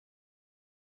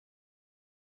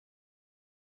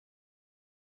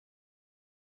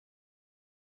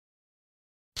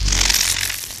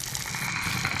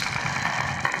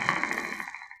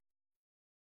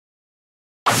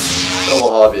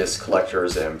hobbyists,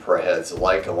 collectors, and Predaheads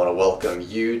alike. I want to welcome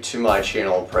you to my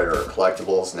channel, Predator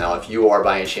Collectibles. Now, if you are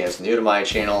by any chance new to my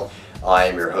channel, I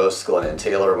am your host, Glenn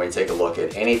Taylor, and we take a look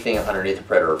at anything underneath the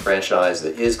Predator franchise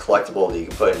that is collectible that you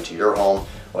can put into your home,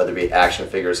 whether it be action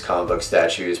figures, comic book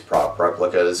statues, prop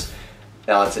replicas.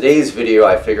 Now, in today's video,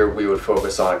 I figured we would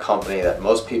focus on a company that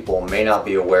most people may not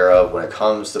be aware of when it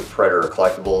comes to Predator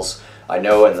collectibles. I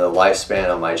know in the lifespan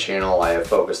of my channel, I have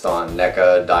focused on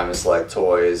NECA, Diamond Select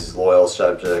toys, loyal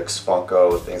subjects,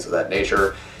 Funko, things of that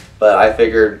nature. But I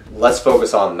figured, let's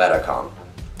focus on MediCom.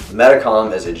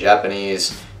 MediCom is a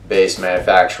Japanese-based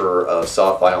manufacturer of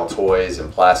soft vinyl toys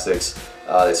and plastics.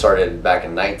 They started back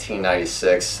in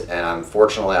 1996, and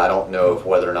unfortunately, I don't know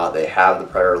whether or not they have the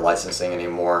Predator licensing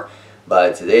anymore.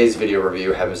 But today's video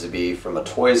review happens to be from a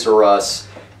Toys R Us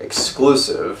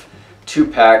exclusive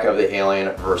 2-pack of the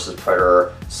Alien vs.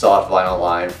 Predator soft vinyl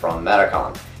line from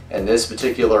MediCom. And this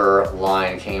particular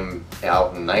line came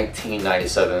out in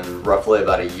 1997, roughly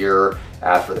about a year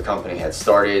after the company had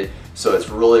started. So it's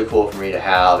really cool for me to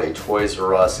have a Toys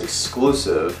R Us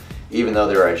exclusive, even though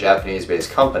they're a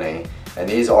Japanese-based company. And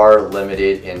these are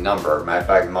limited in number. Matter of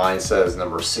fact, mine says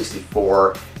number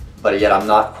 64. But yet I'm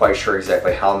not quite sure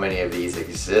exactly how many of these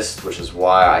exist, which is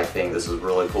why I think this is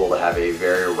really cool to have a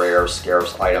very rare,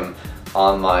 scarce item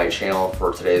on my channel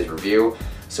for today's review.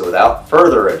 So without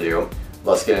further ado,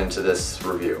 let's get into this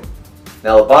review.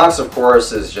 Now, the box, of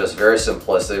course, is just very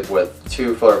simplistic with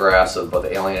 2 photographs of both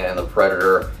the Alien and the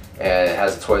Predator, and it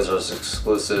has a Toys R Us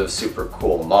exclusive super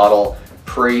cool model,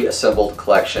 pre-assembled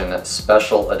collection,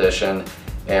 special edition.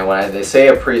 And when they say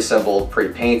a pre-assembled,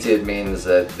 pre-painted means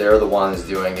that they're the ones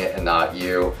doing it and not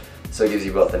you. So it gives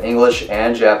you both an English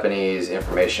and Japanese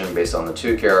information based on the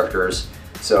 2 characters.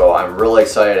 So I'm really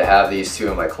excited to have these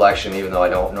 2 in my collection, even though I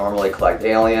don't normally collect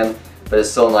Alien, but it's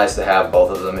still nice to have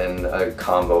both of them in a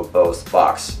combo both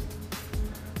box.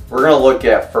 We're going to look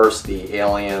at first the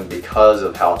Alien because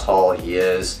of how tall he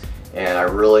is, and I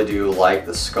really do like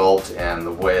the sculpt and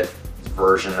the way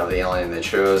version of the Alien they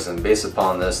chose, and based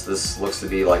upon this looks to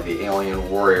be like the Alien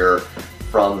Warrior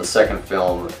from the second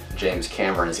film, James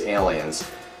Cameron's Aliens.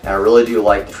 And I really do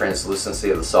like the translucency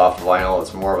of the soft vinyl.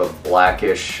 It's more of a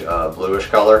blackish, bluish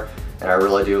color, and I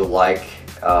really do like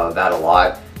that a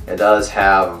lot. It does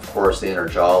have, of course, the inner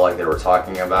jaw like they were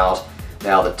talking about.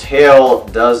 Now, the tail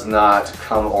does not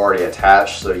come already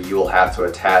attached, so you will have to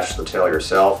attach the tail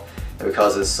yourself. And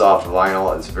because it's soft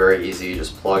vinyl, it's very easy. You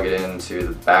just plug it into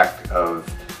the back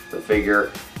of the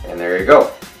figure, and there you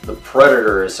go. The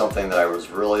Predator is something that I was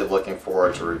really looking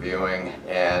forward to reviewing,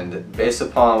 and based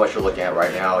upon what you're looking at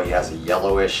right now, he has a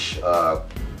yellowish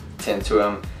tint to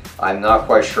him. I'm not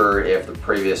quite sure if the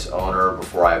previous owner,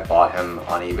 before I bought him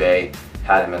on eBay,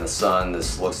 had him in the sun.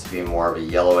 This looks to be more of a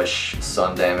yellowish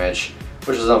sun damage,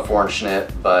 which is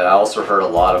unfortunate, but I also heard a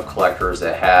lot of collectors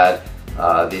that had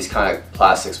these kind of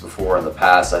plastics before in the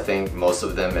past. I think most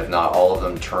of them, if not all of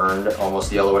them, turned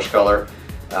almost yellowish color.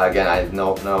 Again, I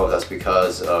don't know if that's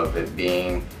because of it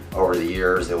being over the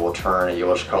years, it will turn a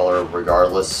yellowish color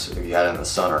regardless if you had it in the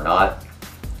sun or not.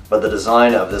 But the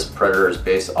design of this Predator is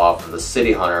based off of the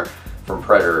City Hunter from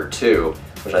Predator 2,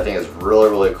 which I think is really,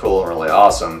 really cool and really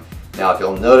awesome. Now, if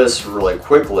you'll notice really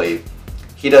quickly,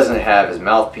 he doesn't have his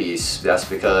mouthpiece. That's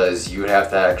because you would have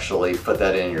to actually put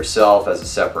that in yourself as a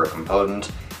separate component.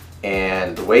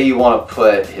 And the way you want to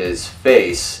put his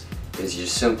face is you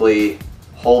simply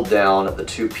hold down the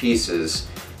 2 pieces,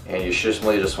 and you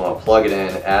simply just want to plug it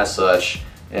in as such,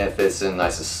 and it fits in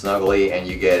nice and snugly, and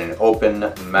you get an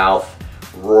open mouth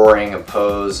roaring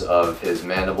pose of his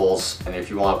mandibles. And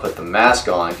if you want to put the mask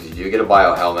on, because you do get a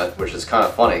bio helmet, which is kind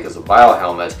of funny because the bio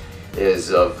helmet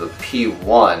is of the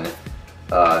P1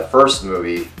 first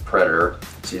movie Predator.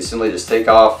 So you simply just take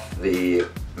off the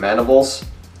mandibles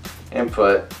and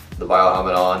put the bio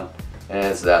helmet on, and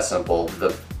it's that simple.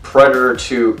 The Predator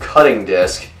 2 cutting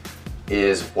disc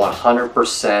is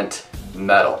 100%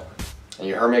 metal, and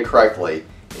you heard me correctly,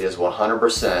 it is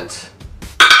 100%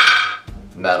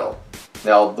 metal.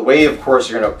 Now, the way, of course,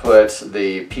 you're going to put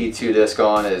the P2 disc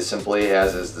on is simply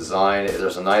as is designed.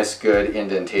 There's a nice good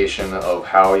indentation of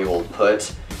how you will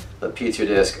put the P2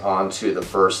 disc onto the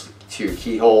first 2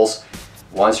 keyholes.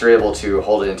 Once you're able to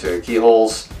hold it into the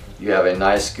keyholes, you have a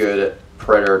nice good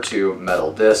Predator 2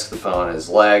 metal disc to put on his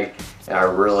leg, and I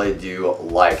really do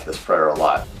like this Predator a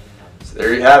lot. So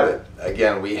there you have it.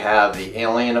 Again, we have the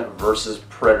Alien vs.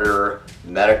 Predator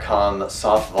MediCom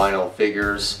soft vinyl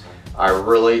figures. I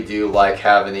really do like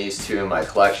having these 2 in my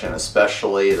collection,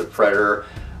 especially the Predator.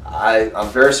 I'm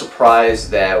very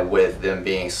surprised that with them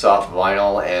being soft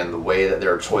vinyl and the way that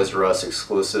they're Toys R Us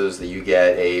exclusives, that you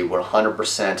get a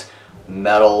 100%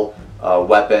 metal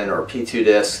weapon or P2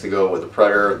 disc to go with the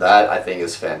Predator. That I think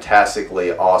is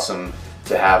fantastically awesome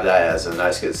to have that as a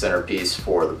nice good centerpiece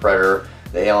for the Predator.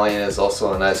 The Alien is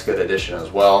also a nice good addition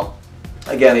as well.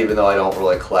 Again, even though I don't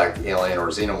really collect Alien or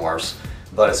Xenomorphs,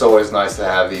 but it's always nice to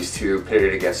have these two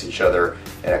pitted against each other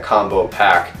in a combo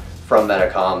pack from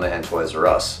MediCom and Toys R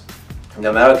Us.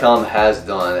 Now MediCom has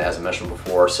done, as I mentioned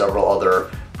before, several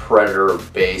other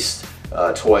Predator-based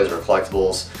toys or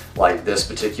collectibles, like this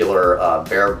particular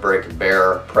Bear Brick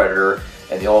Bear Predator,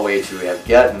 and the only way to have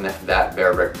gotten that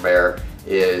Bear Brick Bear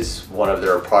is one of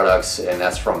their products, and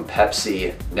that's from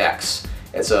Pepsi Nex.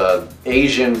 It's a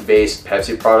Asian-based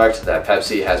Pepsi product that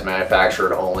Pepsi has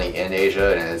manufactured only in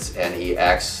Asia, and it's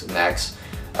NEX, Nex.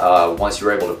 Once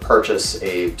you're able to purchase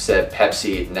a said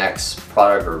Pepsi Nex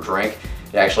product or drink,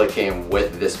 it actually came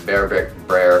with this Bear Brick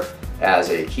Bear as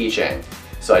a keychain.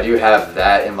 So I do have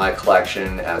that in my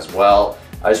collection as well.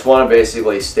 I just want to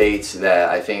basically state that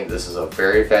I think this is a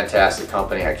very fantastic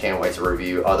company. I can't wait to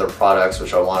review other products,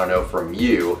 which I want to know from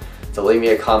you. To leave me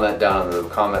a comment down in the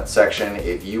comment section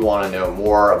if you want to know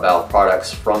more about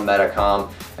products from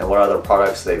MediCom and what other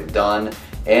products they've done.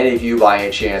 And if you by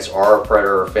any chance are a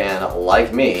Predator fan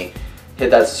like me, hit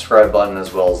that subscribe button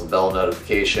as well as the bell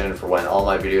notification for when all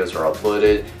my videos are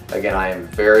uploaded. Again, I am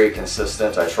very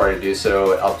consistent. I try to do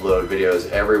so, upload videos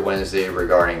every Wednesday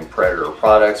regarding Predator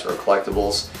products or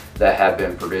collectibles that have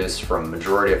been produced from a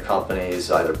majority of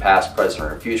companies, either past, present,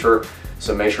 or future.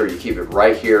 So make sure you keep it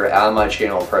right here on my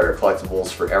channel, Predator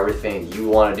Collectibles, for everything you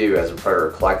want to do as a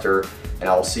Predator collector. And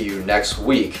I will see you next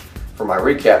week for my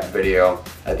recap video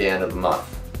at the end of the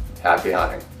month. Happy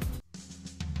hunting.